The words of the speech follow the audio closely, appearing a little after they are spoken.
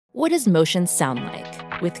What does motion sound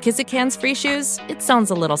like? With Kizikans free shoes, it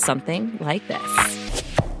sounds a little something like this.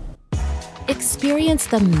 Experience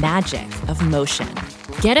the magic of motion.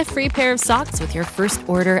 Get a free pair of socks with your first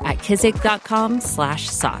order at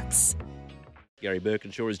kizik.com/socks. Gary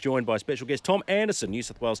Birkinshaw is joined by special guest Tom Anderson, New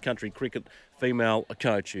South Wales Country Cricket female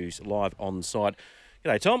coach, who's live on site.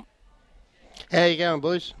 G'day, Tom. How you going,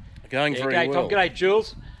 boys? Going very g'day, well. Tom. G'day,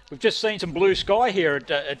 Jules. We've just seen some blue sky here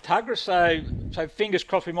at Tuggerah, so fingers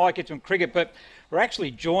crossed we might get some cricket. But we're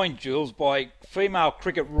actually joined, Jules, by female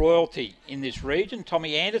cricket royalty in this region.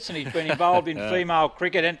 Tommy Anderson, he's been involved in female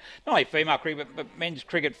cricket, and not only female cricket, but men's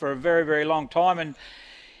cricket for a very, very long time. And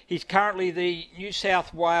he's currently the New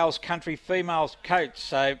South Wales Country Females coach.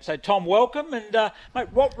 So Tom, welcome. And,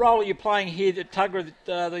 mate, what role are you playing here at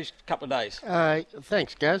Tuggerah these couple of days?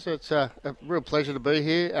 Thanks, Gaz. It's a real pleasure to be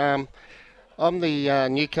here. I'm the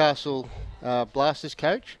Newcastle Blasters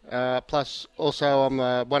coach, plus also I'm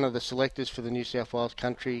one of the selectors for the New South Wales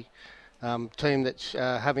Country team that's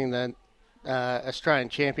having the Australian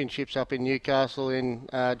Championships up in Newcastle in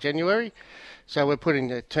January. So we're putting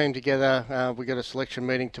the team together. We've got a selection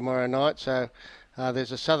meeting tomorrow night. So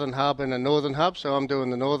there's a southern hub and a northern hub. So I'm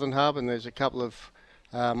doing the northern hub, and there's a couple of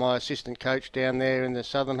my assistant coach down there in the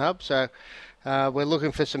southern hub. So we're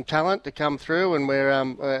looking for some talent to come through, and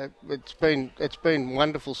it's been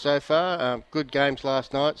wonderful so far. Good games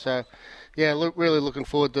last night. So yeah, really looking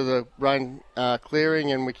forward to the rain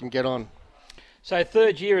clearing and we can get on. So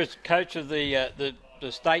third year as coach of the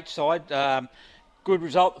state side. Good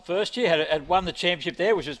result the first year. Had won the championship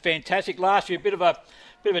there, which was fantastic. Last year, a bit of a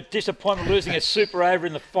disappointment losing a super over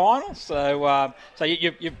in the final. So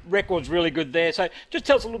your record's really good there. So just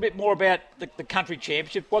tell us a little bit more about the country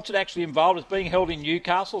championship. What's it actually involved? It's being held in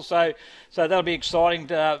Newcastle, so that'll be exciting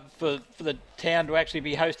for the town to actually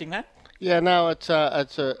be hosting that. Yeah, no, it's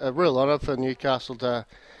a real honour for Newcastle to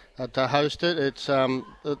host it. It's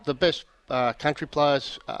the best country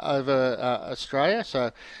players over Australia,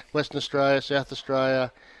 so Western Australia, South Australia,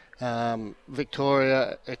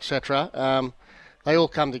 Victoria, etc. They all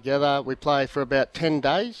come together. We play for about 10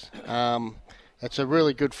 days. It's a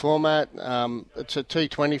really good format. It's a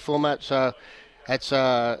T20 format, so it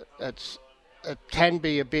can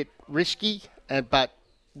be a bit risky, but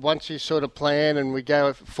once you sort of plan and we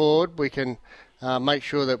go forward, we can make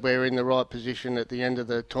sure that we're in the right position at the end of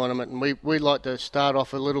the tournament. And we like to start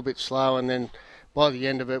off a little bit slow, and then by the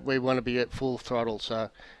end of it, we want to be at full throttle.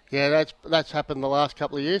 So yeah, that's happened the last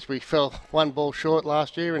couple of years. We fell one ball short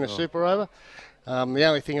last year in a super over. The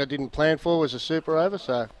only thing I didn't plan for was a super over,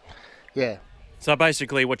 so yeah. So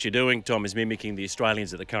basically what you're doing, Tom, is mimicking the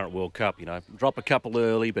Australians at the current World Cup. You know, drop a couple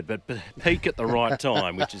early, but peak at the right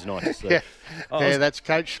time, which is nice. So, that's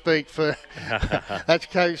coach speak for. That's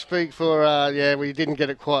coach speak for. We didn't get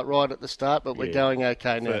it quite right at the start, but we're going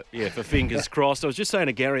okay now. For fingers crossed. I was just saying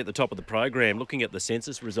to Gary at the top of the program, looking at the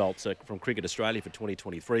census results from Cricket Australia for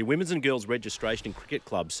 2023, women's and girls registration in cricket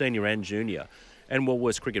clubs, senior and junior, and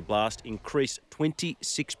Woolworths Cricket Blast increased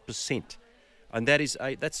 26%. And that's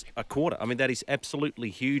a quarter. I mean, that is absolutely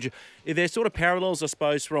huge. Are there sort of parallels, I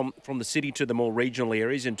suppose, from the city to the more regional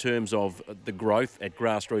areas in terms of the growth at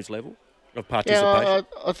grassroots level of participation? Yeah,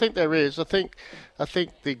 I think there is. I think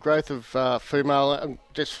the growth of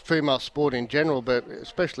just female sport in general, but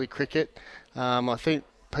especially cricket, I think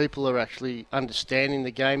people are actually understanding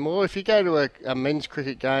the game more. If you go to a men's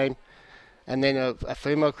cricket game and then a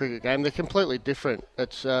female cricket game, they're completely different.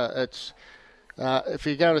 If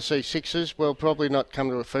you're going to see sixes, well, probably not come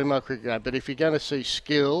to a female cricket game. But if you're going to see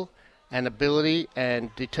skill and ability and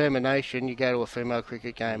determination, you go to a female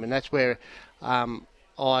cricket game. And that's where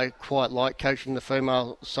I quite like coaching the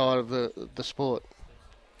female side of the sport.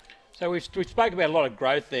 So we've spoken about a lot of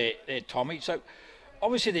growth there, Tommy. So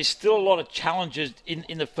obviously there's still a lot of challenges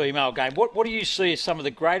in the female game. What do you see as some of the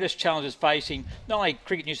greatest challenges facing not only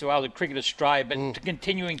Cricket New South Wales and Cricket Australia, but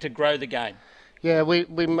continuing to grow the game? Yeah,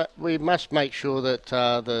 we must make sure that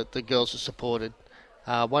the girls are supported.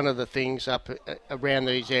 One of the things up around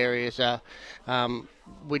these areas are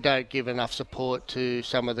we don't give enough support to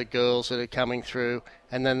some of the girls that are coming through,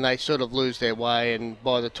 and then they sort of lose their way, and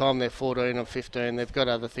by the time they're 14 or 15, they've got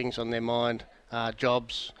other things on their mind,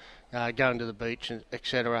 jobs, going to the beach,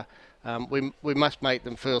 etc. We must make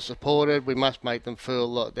them feel supported. We must make them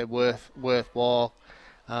feel like they're worthwhile.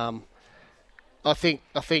 I think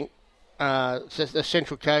the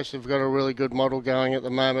Central Coast have got a really good model going at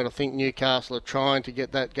the moment. I think Newcastle are trying to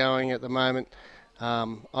get that going at the moment.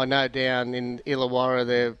 I know down in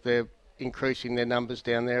Illawarra they're increasing their numbers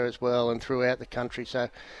down there as well, and throughout the country. So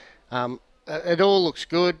it all looks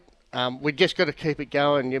good. We just got to keep it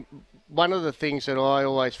going. one of the things that I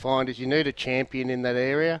always find is you need a champion in that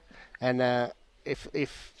area, and if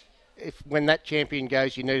when that champion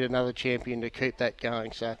goes, you need another champion to keep that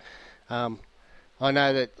going. So I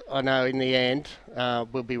know in the end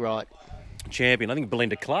we'll be right. Champion. I think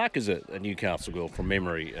Belinda Clark is a Newcastle girl from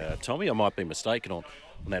memory, Tommy. I might be mistaken on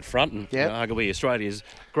that front, and arguably Australia's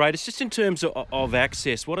greatest. Just in terms of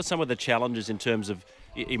access, what are some of the challenges in terms of,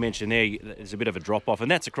 you mentioned there's a bit of a drop-off, and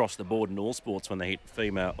that's across the board in all sports when they hit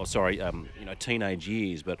teenage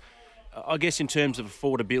years. But I guess in terms of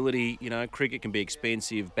affordability, cricket can be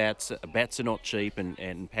expensive, bats are not cheap,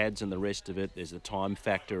 and pads and the rest of it, there's the time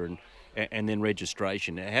factor and then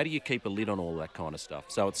registration. How do you keep a lid on all that kind of stuff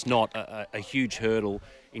so it's not a huge hurdle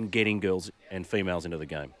in getting girls and females into the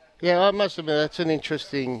game? Yeah, I must admit that's an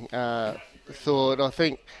interesting thought. I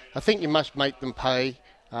think you must make them pay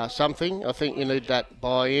something. I think you need that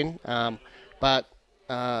buy-in. But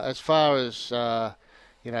as far as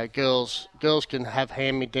girls can have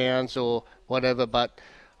hand-me-downs or whatever. But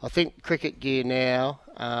I think cricket gear now,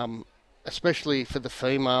 especially for the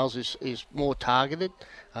females, is more targeted.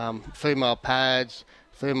 Female pads,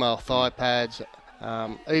 female thigh pads,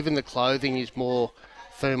 even the clothing is more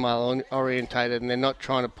female orientated, and they're not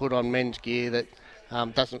trying to put on men's gear that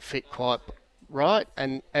doesn't fit quite right.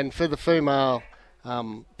 And for the female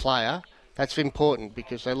player, that's important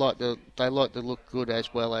because they like to look good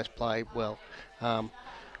as well as play well.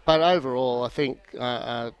 But overall, I think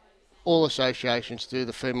all associations do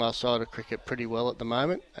the female side of cricket pretty well at the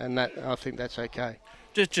moment, and I think that's okay.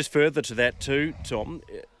 Just further to that too, Tom,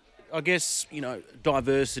 I guess,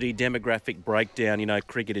 diversity, demographic breakdown,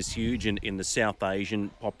 cricket is huge in the South Asian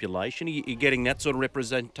population. Are you getting that sort of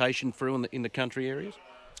representation through in the country areas?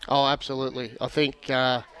 Oh, absolutely. I think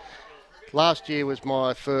last year was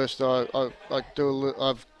my first.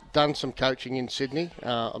 I've done some coaching in Sydney.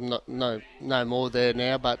 I'm not no more there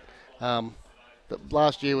now, but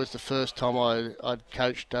last year was the first time I'd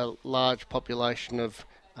coached a large population of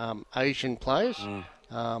Asian players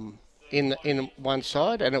in one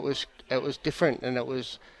side, and it was different, and it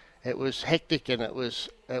was hectic, and it was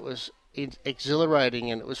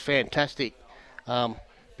exhilarating, and it was fantastic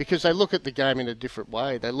because they look at the game in a different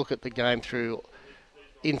way. They look at the game through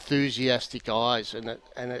enthusiastic eyes, and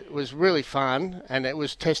it was really fun, and it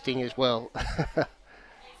was testing as well.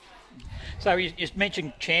 So you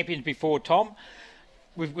mentioned champions before, Tom.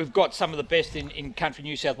 We've got some of the best in country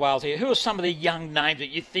New South Wales here. Who are some of the young names that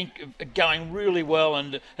you think are going really well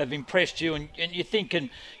and have impressed you, and you think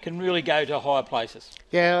can really go to higher places?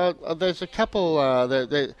 Yeah, there's a couple.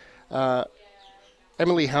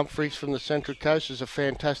 Emily Humphries from the Central Coast is a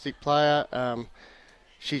fantastic player.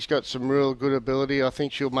 She's got some real good ability. I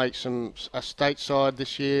think she'll make a state side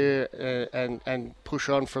this year and push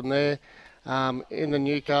on from there. In the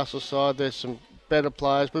Newcastle side, there's some better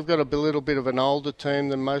players. We've got a little bit of an older team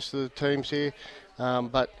than most of the teams here,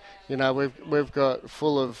 but we've got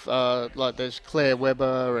full of there's Claire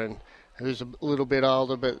Webber and who's a little bit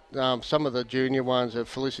older, but some of the junior ones are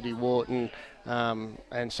Felicity Wharton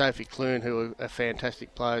and Sophie Clune, who are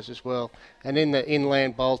fantastic players as well. And in the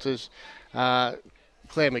inland bolters, Claire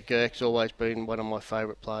McGurk's always been one of my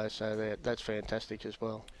favourite players, so that's fantastic as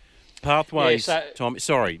well. Pathways, Tom.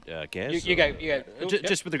 Sorry, Gaz. You go.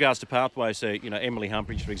 Just with regards to pathways, so Emily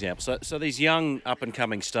Humphries, for example. So these young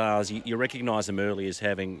up-and-coming stars, you recognise them early as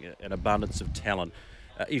having an abundance of talent.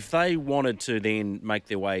 If they wanted to then make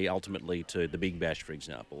their way ultimately to the Big Bash, for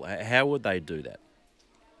example, how would they do that?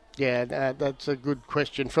 Yeah, that's a good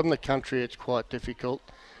question. From the country, it's quite difficult.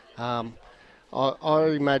 I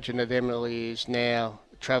imagine that Emily is now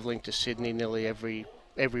travelling to Sydney nearly every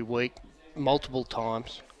week, multiple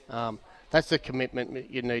times. That's the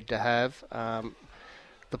commitment you need to have.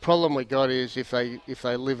 The problem we got is if they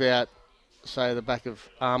live out, say, the back of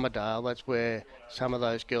Armidale, that's where some of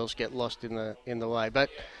those girls get lost in the way. But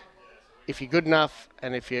if you're good enough,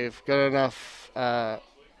 and if you've got enough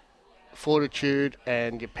fortitude,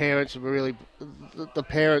 and your parents the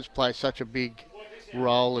parents play such a big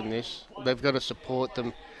role in this. They've got to support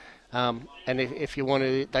them, and if you want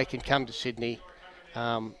to, they can come to Sydney.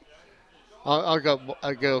 I got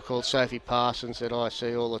a girl called Sophie Parsons that I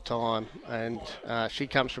see all the time, and she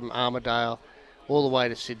comes from Armidale all the way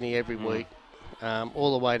to Sydney every week,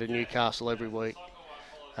 all the way to Newcastle every week,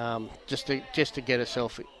 just to get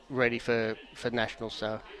herself ready for nationals.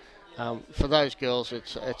 So for those girls,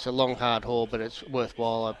 it's a long, hard haul, but it's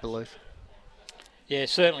worthwhile, I believe. Yeah, it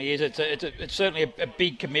certainly is. It's certainly a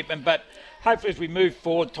big commitment, but hopefully as we move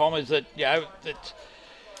forward, Tom, is that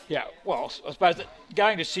well, I suppose that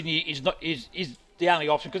going to Sydney is the only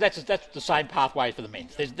option, because that's the same pathway for the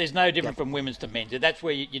men's. There's no different from women's to men's. That's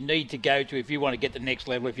where you need to go to if you want to get the next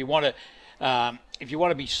level. If you want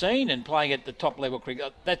to be seen and playing at the top level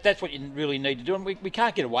cricket, that's what you really need to do, and we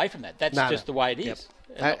can't get away from that. That's just the way it is.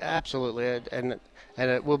 Absolutely, and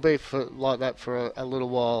it will be like that for a little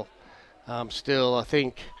while. Still, I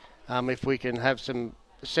think if we can have some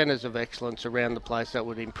centres of excellence around the place, that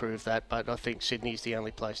would improve that. But I think Sydney's the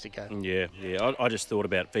only place to go. Yeah. I just thought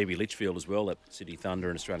about Phoebe Litchfield as well at Sydney Thunder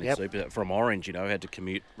and Australian Super from Orange. Had to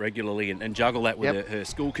commute regularly and juggle that with her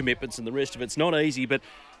school commitments and the rest of it. It's not easy, but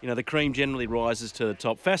the cream generally rises to the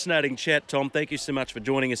top. Fascinating chat, Tom. Thank you so much for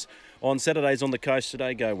joining us on Saturdays on the Coast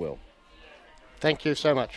today. Go well. Thank you so much.